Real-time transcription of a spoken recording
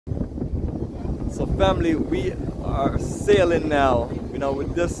So family, we are sailing now. You know, we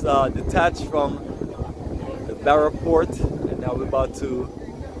just detached from the Barra port, and now we're about to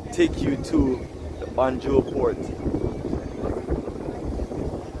take you to the Banjul port.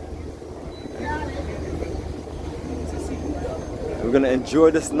 We're gonna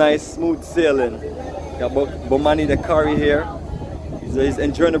enjoy this nice smooth sailing. Got Bomani Dakar here. He's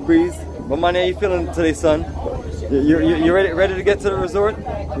enjoying the breeze. Bomani, how you feeling today, son? You ready to get to the resort?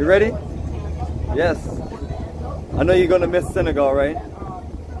 You ready? Yes. I know you're gonna miss Senegal, right?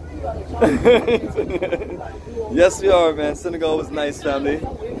 Yes, we are, man. Senegal was nice, family.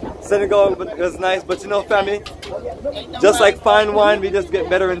 Senegal was nice, but you know, family, just like fine wine, we just get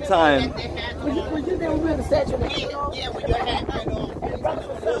better in time.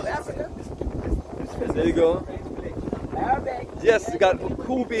 There you go. Yes, we got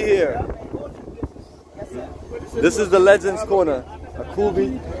Akubi here. This is the Legends Corner.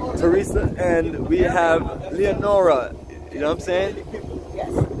 Akubi, Teresa, and we have Leonora. You know what I'm saying?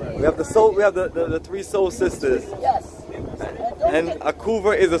 We have the soul. We have the three soul sisters. Yes. And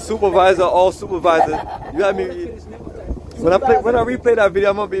Akuva is a supervisor. All supervisors. You got me. When I replay that video,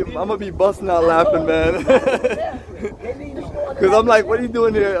 I'm gonna be busting out laughing, man. Cause I'm like, what are you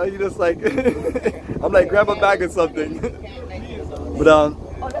doing here? Are you just like, I'm like, grab a bag or something. But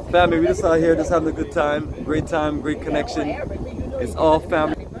family, we just out here, just having a good time, great connection. It's all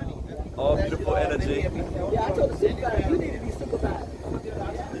family, all beautiful energy. Yeah, I told the supervisor, you need to be supervised.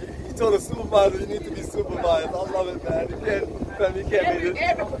 You told the supervisor you need to be supervised. I love it, man. You can't, family, you can't make this.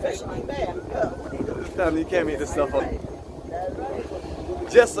 Every professional man. Family, you can't make this stuff up.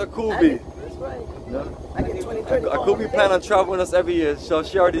 Just Akubi. That's right. Yeah. I get 20, 30 Akubi plan on traveling with us every year. So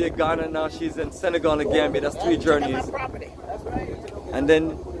she already in Ghana, now she's in Senegal and Gambia. That's 3 journeys. That's right. And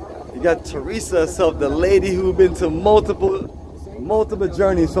then you got Teresa herself, the lady who's been to multiple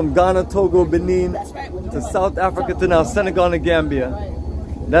journeys from Ghana, Togo, Benin, to South Africa, to now Senegal and Gambia.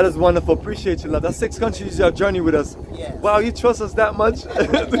 That is wonderful. Appreciate you, love. That's 6 countries you have journeyed with us. Yes. Wow, you trust us that much?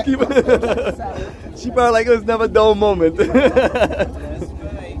 To keep she probably like it was never a dull moment. That's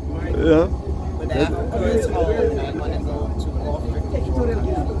right. Yeah. But Africa is home, and I want to go to all 54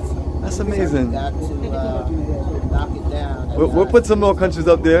 countries. That's amazing. So got to knock it down. We'll put some more countries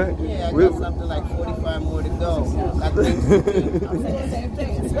up there. Yeah, I got something like 45 more to go. Got things to do. I'm saying the same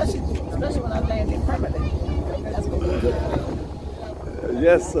thing, especially when I land in permanent. That's going to be good.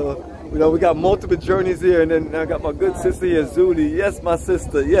 Yes, so you know we got multiple journeys here, and then I got my good sister here, Zuli. Yes, my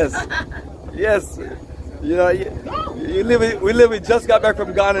sister. Yes, yes. You know, we literally just got back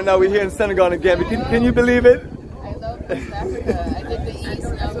from Ghana. Now we're here in Senegal and Gambia. Can you believe it? I love West Africa. I did the east,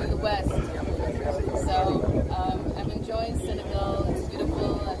 now I'm in the west. So I'm enjoying Senegal. It's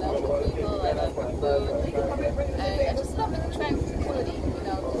beautiful. I love the people. I love the food. And I just love the tranquility. You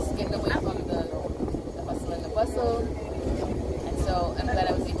know, just getting away from the hustle and the bustle. So I'm glad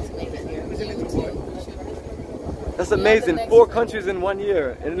I was able to make it here. That's amazing. 4 countries in 1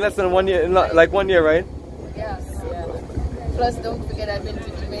 year, in less than 1 year, in like 1 year, right? Yes, yeah. Plus, don't forget I've been to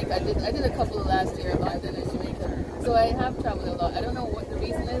Jamaica. I did a couple of last year, London and Jamaica. So I have traveled a lot. I don't know what the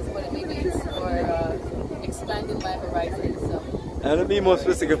reason is, but maybe it's for expanding my horizons. So. And to be more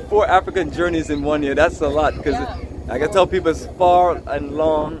specific, 4 African journeys in 1 year. That's a lot because I can tell people it's far and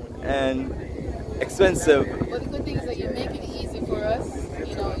long and expensive. But the good thing is that you make it easy for us.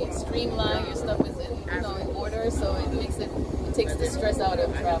 You know, you streamline, your stuff is in order, so it takes the stress out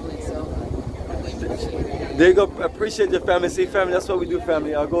of traveling. So we appreciate it. There you go. Appreciate your family. See, family, that's what we do,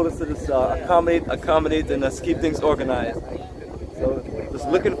 family. Our goal is to just accommodate, and keep things organized. So just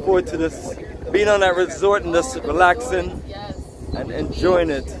looking forward to this, being on that resort and just relaxing and enjoying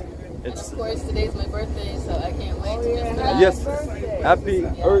it. Of course, today's my birthday, so I can't wait to just yes, happy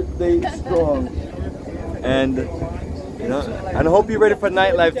Earth Day strong. And you know, and I hope you're ready for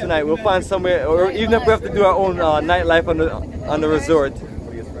nightlife tonight. We'll find somewhere, or even if we have to do our own nightlife on the resort.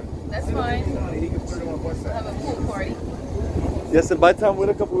 That's fine. We'll have a pool party. Yes, and by the time we're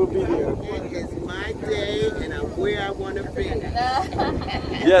a couple, we'll be here. It's my day, and I'm where I want to be.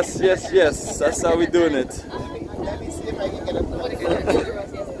 Yes, yes, yes. That's how we're doing it. Let me see if I can get a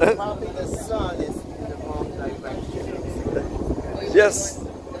photo. Probably the sun is in the wrong direction. Yes.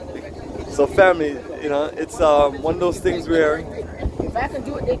 So family, you know, it's one of those things where If I can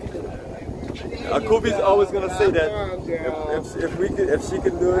do it, they can do it. Akubi's always gonna say that if she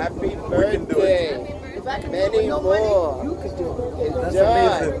can do it, we can do it. If I can do it with no money, you can do it. That's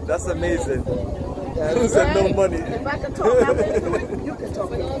amazing. That's amazing. Who said no money? If I can talk my way through it, you can talk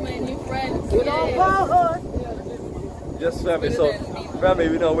With all my new friends. With all power. Yes, family. So, family,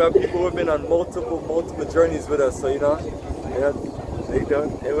 you know, we have people who have been on multiple journeys with us. So, you know,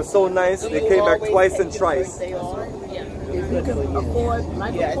 Africa. It was so nice. They came back twice and thrice. If you can afford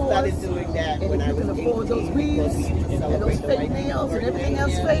life I started doing that when I was 18. afford those weaves and those fake nails and everything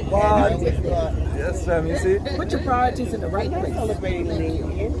else fake. Yes, Sam. You see? Put your priorities in the right place. Celebrating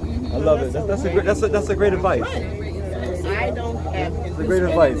the I love it. That's a great advice. I don't have It's a great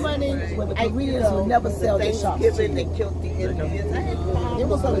advice. Money when the Koreans will never sell their shops. Thanksgiving, they killed the Indians. I had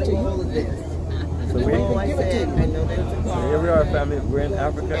problems with all of this. So I know there's a So here we are, family. We're in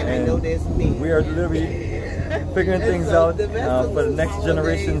Africa, and I know and there's me. we are literally figuring things out for the next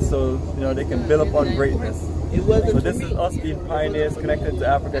generation, so they can build up on greatness. It wasn't So this is us being pioneers, connected to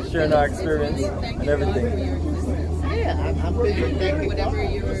Africa, sharing our experience and everything. Yeah, I'm busy thinking. Whatever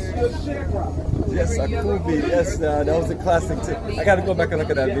you were. Yes, Akubi. Yes, that was a classic too. I got to go back and look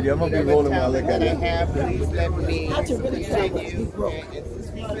at that video. I'm gonna be rolling when I look at it. Please let me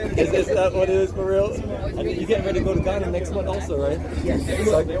Is that what it is for real? I mean, you're getting ready to go to Ghana next month also, right? Yes.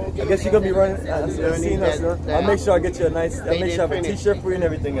 So I guess you're going to be running, seeing us. I'll make sure I get you a nice, I'll make sure I have a t-shirt for you and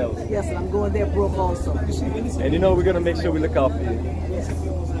everything else. Yes, and I'm going there broke also. And we're going to make sure we look out for you.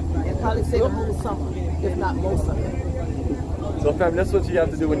 And probably say the whole summer, if not most of it. So fam, that's what you have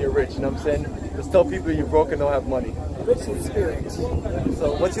to do when you're rich, you know what I'm saying? Just tell people you're broke and don't have money. Rich in spirit.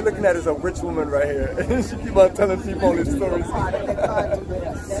 So what you're looking at is a rich woman right here. She keep on telling people all these stories.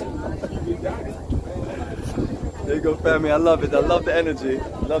 There you go, family. I love it. I love the energy.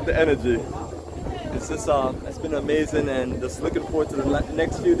 I love the energy. It's just it's been amazing, and just looking forward to the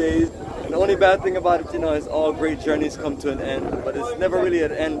next few days. And the only bad thing about it, is all great journeys come to an end, but it's never really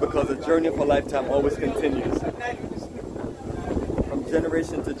an end because the journey of a lifetime always continues from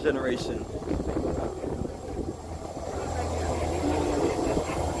generation to generation.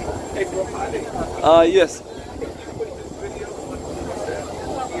 Yes.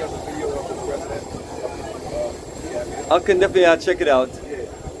 I can definitely check it out.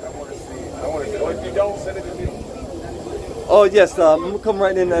 Oh yes, I'm gonna come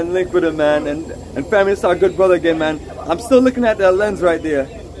right in and link with him, man. And family, it's our good brother again, man. I'm still looking at that lens right there.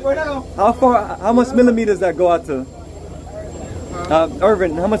 How much millimeters that go out to?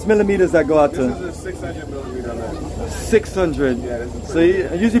 Irvin, how much millimeters that go out to? This is a 600 millimeter lens. 600. Yeah, so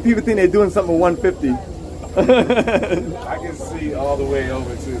usually people think they're doing something with 150. I can see all the way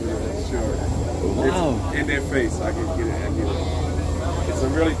over to the shore. Wow. It's in their face. I can get it. It's a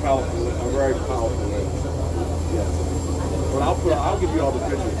really powerful, a very powerful lens. Yes. But I'll give you all the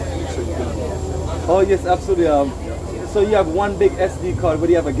pictures. Make sure you get them all. Oh yes, absolutely. So you have one big SD card. What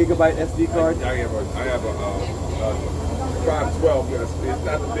do you have? A gigabyte SD card? I have a 512. Yes, it's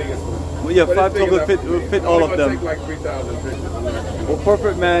not the biggest one. Well, yeah, 512 will fit all of them. Take like 3,000 pictures. Well,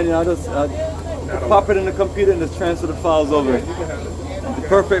 perfect, man. I'll just pop it in the computer and just transfer the files over.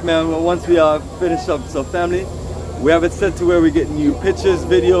 Perfect, man. Well, once we finish up, so family, we have it set to where we're getting you pictures,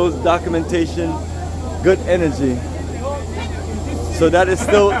 videos, documentation, good energy. So that is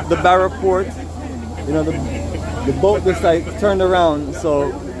still the Barra port. The boat is like turned around.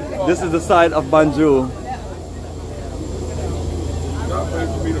 So this is the side of Banjul.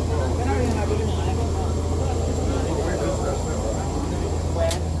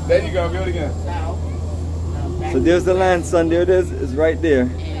 There you go, do it again. So there's the land, son. There it is. It's right there.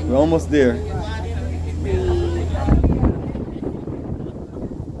 We're almost there.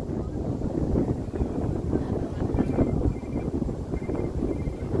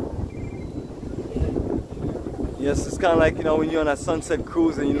 Yes, it's kind of like, when you're on a sunset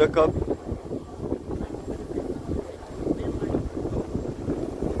cruise and you look up. So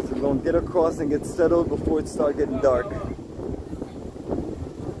we're going to get across and get settled before it starts getting dark.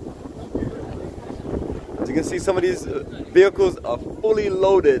 As you can see, some of these vehicles are fully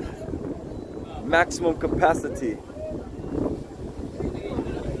loaded, maximum capacity.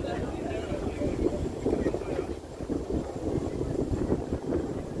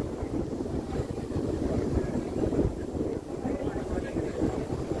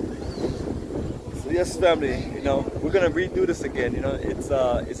 Yes, family, we're gonna redo this again. It's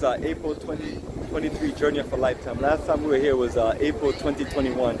our April 2023 Journey of a Lifetime. Last time we were here was April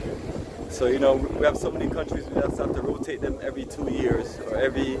 2021. So we have so many countries, we just have to rotate them every 2 years or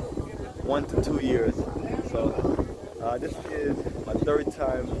every 1 to 2 years. So this is my third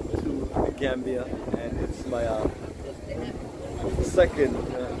time to Gambia, and it's my second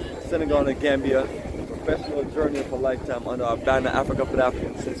Senegal and Gambia professional journey of a lifetime under our banner Africa for the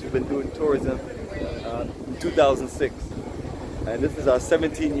Africans, since we've been doing tourism in 2006, and this is our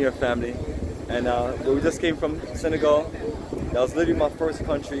 17-year family. And we just came from Senegal. That was literally my first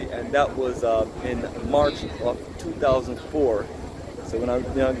country, and that was in March of 2004. So when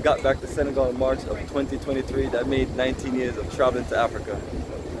I got back to Senegal in March of 2023, that made 19 years of traveling to Africa.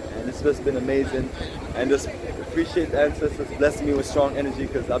 And it's just been amazing. And just appreciate the ancestors blessing me with strong energy,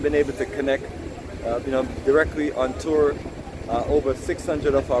 because I've been able to connect directly on tour over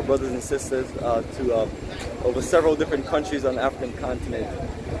 600 of our brothers and sisters to over several different countries on the African continent.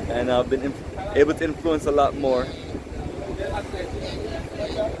 And I've been able to influence a lot more.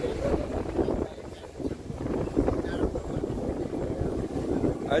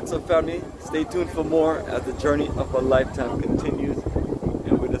 Alright, so family, stay tuned for more as the journey of a lifetime continues.